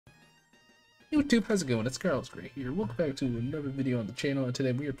YouTube, how's it going? It's Carlos Gray here. Welcome back to another video on the channel, and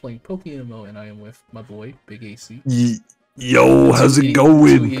today we are playing PokeMMO, and I am with my boy, Big AC. Yo, how's it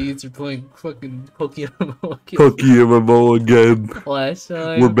going? Two idiots are playing fucking PokeMMO again. PokeMMO again. Last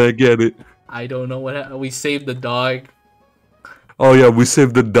time, we're back at it. I don't know what happened. We saved the dog. Oh yeah, we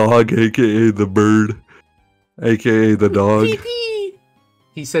saved the dog, aka the bird, aka the dog. Pee-pee!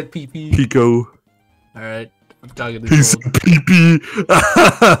 He said pee-pee. Pico. Alright, I'm talking to He this said old... pee-pee.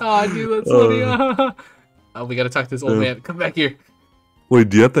 Oh, dude, that's funny. Oh, we gotta talk to this old man. Come back here. Wait,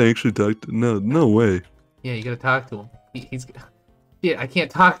 do you have to actually talk to... No way. Yeah, you gotta talk to him. He's... Yeah, I can't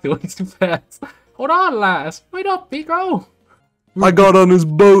talk to him. He's too fast. Hold on, lass. Wait up, Pico. I got on his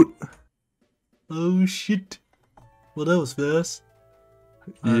boat. Oh, shit. Well, that was fast.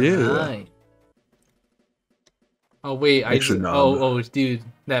 Yeah. Right. Oh wait, dude,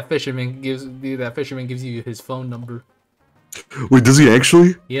 that fisherman gives you his phone number. Wait, does he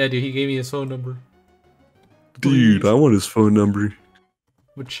actually? Yeah, dude, he gave me his phone number. Dude, I want his phone number.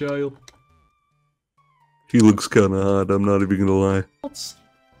 What child? He looks kind of hot. I'm not even gonna lie. What?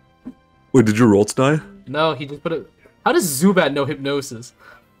 Wait, did your Rolts die? No, he just put it. How does Zubat know hypnosis?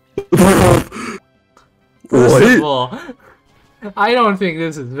 What? First of all, I don't think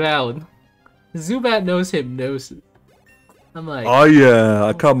this is valid. Zubat knows hypnosis. I'm like, oh yeah,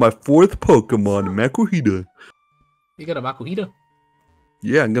 I caught my 4th Pokemon, Makuhita. You got a Makuhita?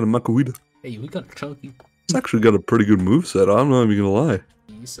 Yeah, I got a Makuhita. Hey, we got a chunky. It's actually got a pretty good moveset, I'm not even gonna lie.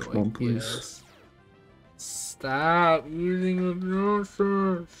 So Come on, please. Stop using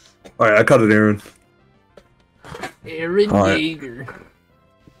hypnosis. Alright, I caught it, Aaron. Aaron Yeager.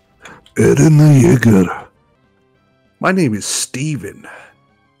 Aaron Yeager. My name is Steven.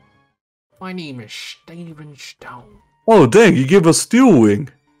 My name is Steven Stone. Oh dang, you gave us Steel Wing.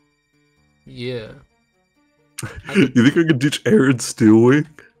 Yeah. You think I could teach Aaron Steel Wing?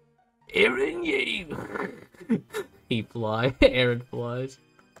 Aaron Yeager. He flies. Aaron flies.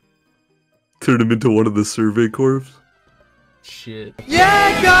 Turn him into one of the Survey Corps? Shit.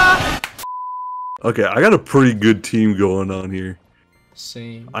 Yeah! Okay, I got a pretty good team going on here.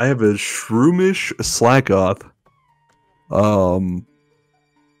 Same. I have a Shroomish Slackoth.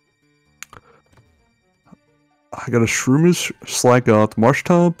 I got a Shroomish Slackoth,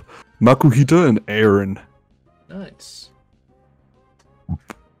 Marshtomp, Makuhita, and Aaron. Nice.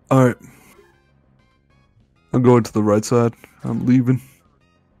 Alright. I'm going to the right side. I'm leaving.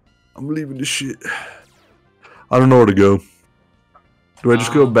 I'm leaving this shit. I don't know where to go. Do I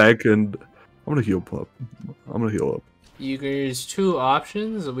just go back and... I'm gonna heal up. I'm gonna heal up. There's two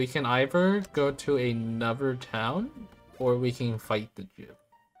options. We can either go to another town, or we can fight the gym.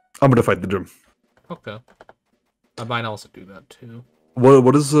 I'm gonna fight the gym. Okay. I might also do that too.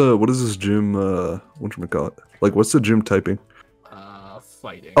 What is this gym whatchamacallit? Like what's the gym typing?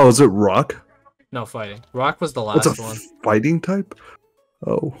 Fighting. Oh, is it rock? No, fighting. Rock was the last one. Fighting type?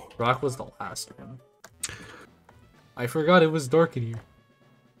 Oh. Rock was the last one. I forgot it was dark in here.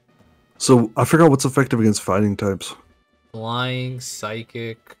 So I forgot what's effective against fighting types. Flying,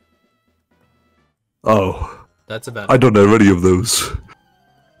 psychic. Oh. That's about it. I don't have any of those.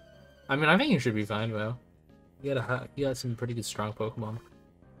 I mean, I think you should be fine, bro. You got some pretty good strong Pokemon.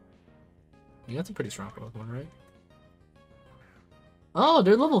 You got some pretty strong Pokemon, right? Oh,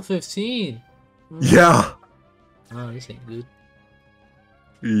 they're level 15. Yeah. Oh, this ain't good.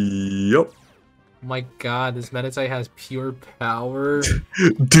 Yep. Oh my god, this Meditite has pure power.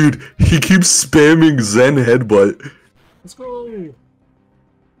 Dude, he keeps spamming Zen Headbutt. Let's go.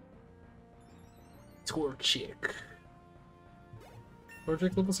 Torchic.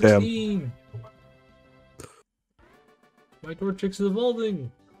 Torchic level 16. My Torchic's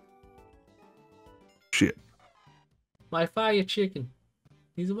evolving. Shit. My fire chicken.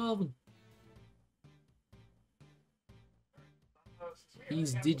 He's evolving.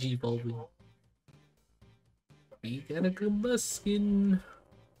 He's digivolving. We got a combustion.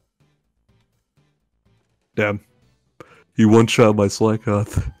 Damn. He one-shot my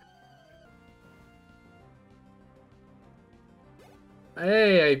Slackoth.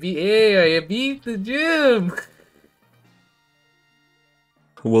 Hey, I beat the gym.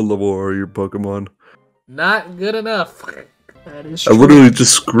 What level are your Pokemon? Not good enough. That is I true. literally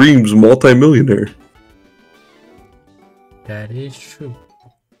just screams multi-millionaire. That is true.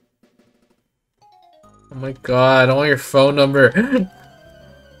 Oh my god, I want your phone number.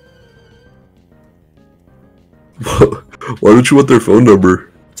 Why don't you want their phone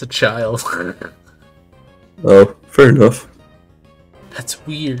number? It's a child. Oh, fair enough. That's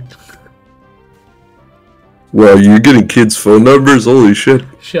weird. Wow, you're getting kids' phone numbers? Holy shit.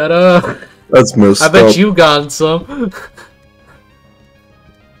 Shut up. That's messed up. I bet you got some.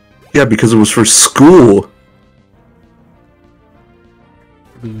 Yeah, because it was for school.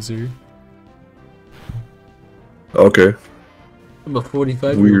 Loser. Okay. I'm a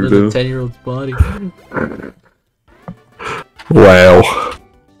 45-year-old with a 10-year-old's body. Wow.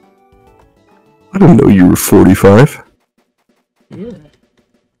 I didn't know you were 45. Yeah.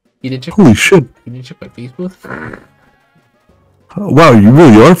 You didn't check Holy shit. You didn't check my Facebook? Wow, you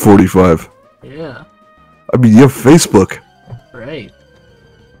really are 45. Yeah. I mean, you have Facebook. Right.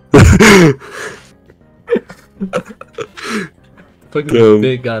 Fucking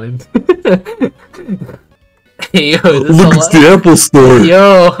big got him. Hey, yo, look, it's the Apple Store.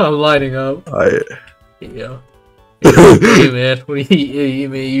 Yo, I'm lining up. Hey, yo. Hey, man. What are you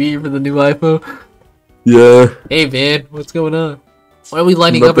here for the new iPhone? Yeah. Hey, man. What's going on? Why are we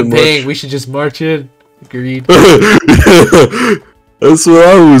lining Nothing up and paying? much. We should just march in. Agreed. That's what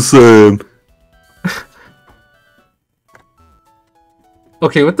I was saying.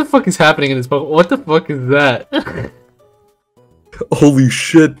 Okay, what the fuck is happening in this book? What the fuck is that? Holy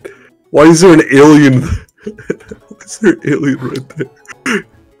shit. Why is there an alien? Why is there an alien right there?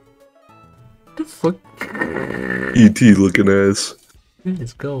 What the fuck? E.T. looking ass. What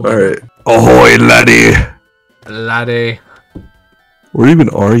is going Alright. Ahoy, laddie! Laddie. Where even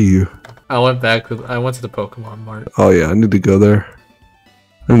are you? I went to the Pokemon Mart. Oh yeah, I need to go there.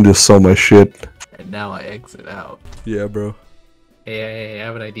 I need to sell my shit. And now I exit out. Yeah, bro. Hey, I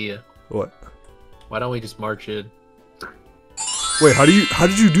have an idea. What? Why don't we just march in? Wait, how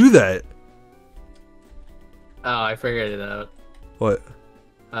did you do that? Oh, I figured it out. What?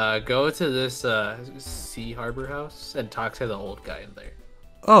 Go to this Sea Harbor House and talk to the old guy in there.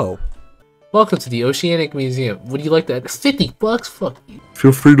 Oh. Welcome to the Oceanic Museum. Would you like that? 50 bucks? Fuck you.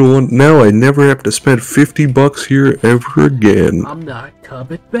 Feel free to want now. I never have to spend 50 bucks here ever again. I'm not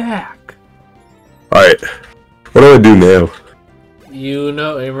coming back. Alright. What do I do now? You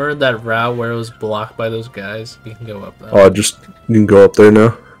know, remember that route where it was blocked by those guys? You can go up that. Oh, you can go up there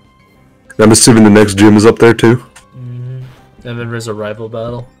now? I'm assuming the next gym is up there too? Mm-hmm. And then there's a rival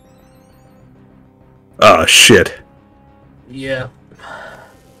battle. Ah, shit. Yeah.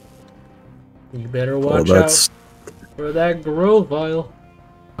 You better watch out for that Grovyle.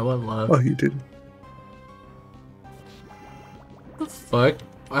 I went left. Oh, you did. What the fuck?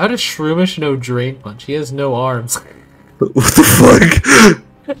 How does Shroomish know Drain Punch? He has no arms. What the fuck?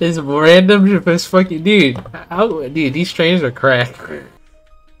 It's random as fucking dude. Dude, these trains are cracked.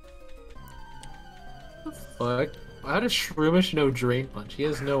 What the fuck? How does Shroomish know Drain Punch? He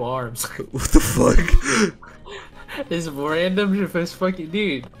has no arms. What the fuck? It's random as fucking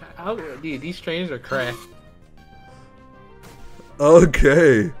dude. Dude, these trains are cracked.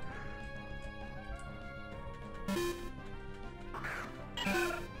 Okay.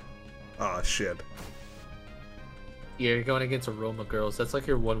 Ah, shit. You're going against Aroma girls. That's like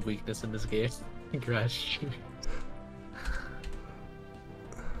your one weakness in this game. Crash.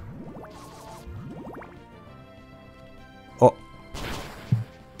 Oh.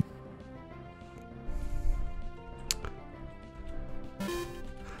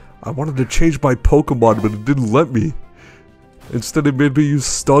 I wanted to change my Pokemon, but it didn't let me. Instead, it made me use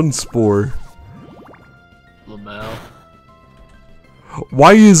Stun Spore. Lamau.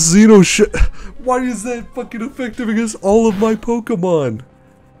 Why is Why is that fucking effective against all of my Pokemon?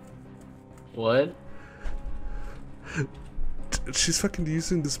 What? She's fucking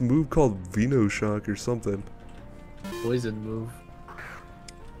using this move called Venoshock or something. Poison move.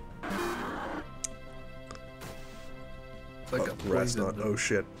 It's like a poison move. Oh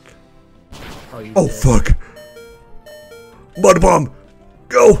shit. Oh, fuck. Mud Bomb!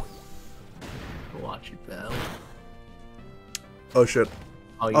 Go! Watch it, pal. Oh shit.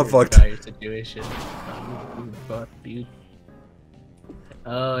 Oh, I'm fucked. Your situation. Oh, you fucked, dude.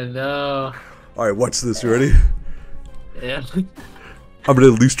 Oh no. Alright, watch this. You ready? Yeah. I'm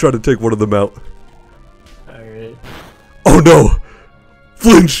gonna at least try to take one of them out. Alright. Oh no!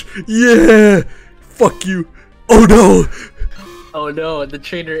 Flinch! Yeah! Fuck you! Oh no! Oh no, the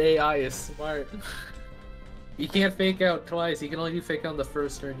trainer AI is smart. You can't fake out twice, you can only do fake out on the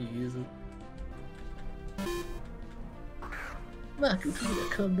first turn you use it. Not gonna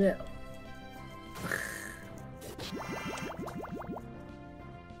come down.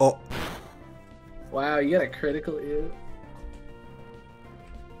 Oh. Wow, you got a critical hit.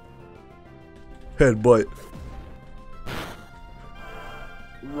 Headbutt.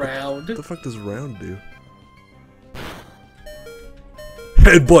 Round. What the fuck does round do?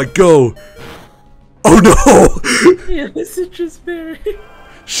 Headbutt, go! Oh no! Yeah, this is just very.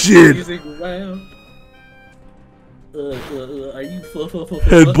 Shit! Using round. Are you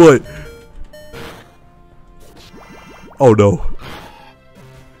Headbutt! Oh no.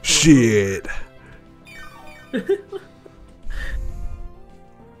 shit.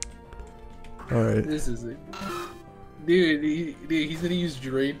 Alright. This is it. Dude, he's gonna use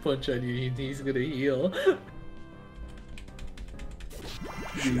Drain Punch on you and he's gonna heal. Dude,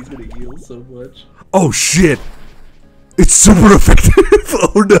 he's gonna heal so much. Oh shit! It's super effective!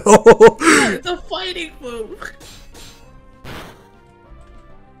 Oh no! It's a fighting move!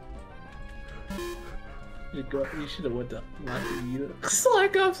 You should have went to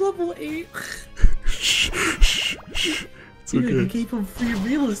Slack Ops level 8. Shh, shh, shh. It's Dude, okay. you gave him free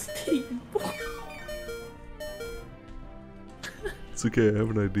real estate. It's okay, I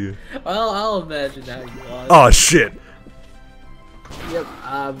have an idea. I'll imagine how you lost. Oh shit! Yep,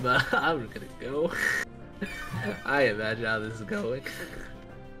 I'm gonna go. I imagine how this is going.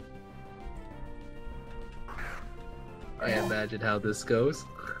 I imagine how this goes.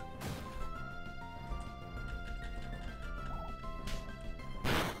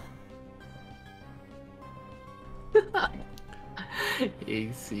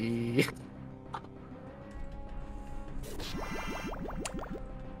 AC.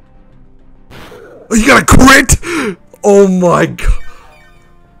 Oh, you got a crit! Oh my god!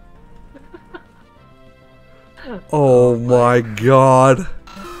 Oh my god!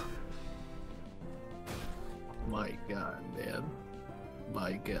 My god, man.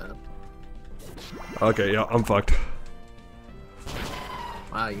 My god. Okay, yeah, I'm fucked.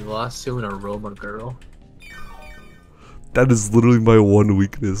 Wow, you lost to an aroma girl. That is literally my one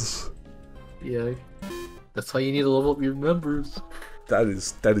weakness. Yeah. That's why you need to level up your members. That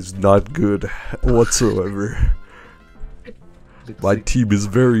is not good whatsoever. My team is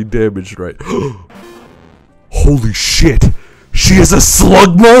very damaged right. Holy shit! She is a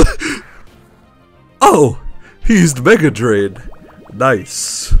slugma! Oh! He used Mega Drain.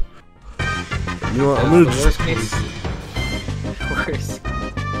 Nice. You know what, I'm gonna just... Worst case. Worst.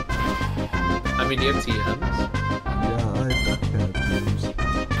 I mean, you have TMs. Yeah, I've got teams.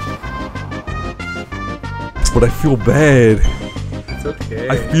 But I feel bad. It's okay.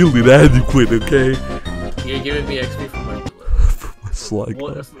 I feel inadequate, okay? You're giving me XP for my... For my slug.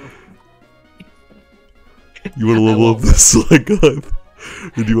 What if... You wanna level up this slug up?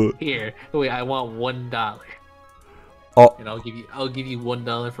 Or do you want... Here, wait, I want $1. Oh. And I'll give you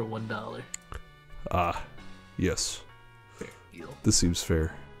 $1 for $1. Ah, yes. Fair deal. This seems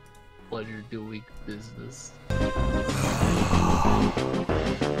fair. Pleasure doing business. That's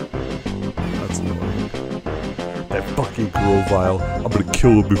annoying. That fucking Grovile. I'm gonna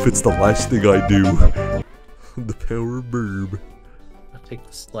kill him if it's the last thing I do. The power of Burb. I'll take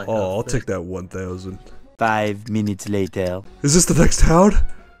the slide. Oh, I'll take that 1,000. 5 minutes later. Is this the next town?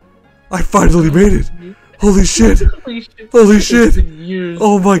 I finally made it! Holy shit! Holy shit! Holy shit! It's been years.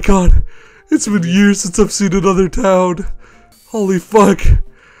 Oh my god! It's been years since I've seen another town. Holy fuck!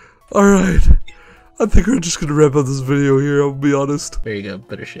 Alright. I think we're just gonna wrap up this video here, I'll be honest. There you go,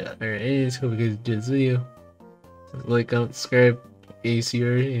 better shot. Alright, anyways, hope you guys enjoyed this video. Like, comment, subscribe,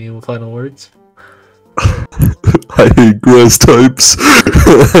 ACR, any final words? I hate grass types. I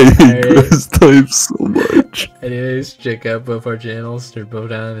hate Alright. grass types so much. Anyways, check out both our channels. They're both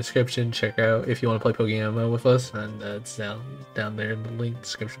down in the description. Check out if you want to play PokeMMO with us, and it's down there in the link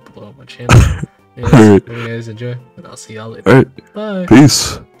description below my channel. Anyways, Alright. hope you guys enjoy, and I'll see y'all later. Alright, Bye.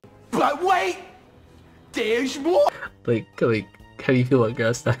 peace. But wait! There's more! Like, how do you feel about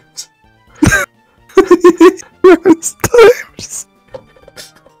grass types? Grass types.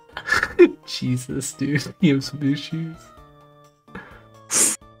 Jesus, dude, you have some issues.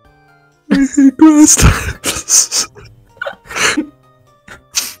 I hate grass types.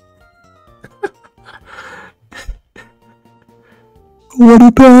 I wanna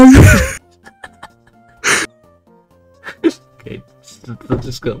die. Okay, let's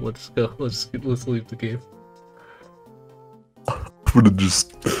just go. Let's go. Let's leave the game. I'm gonna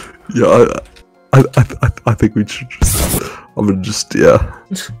just, yeah. I think we should just. I'm gonna just, yeah.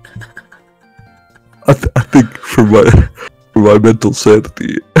 I think for my mental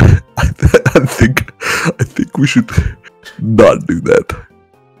sanity, I think we should not do that.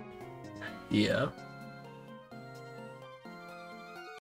 Yeah.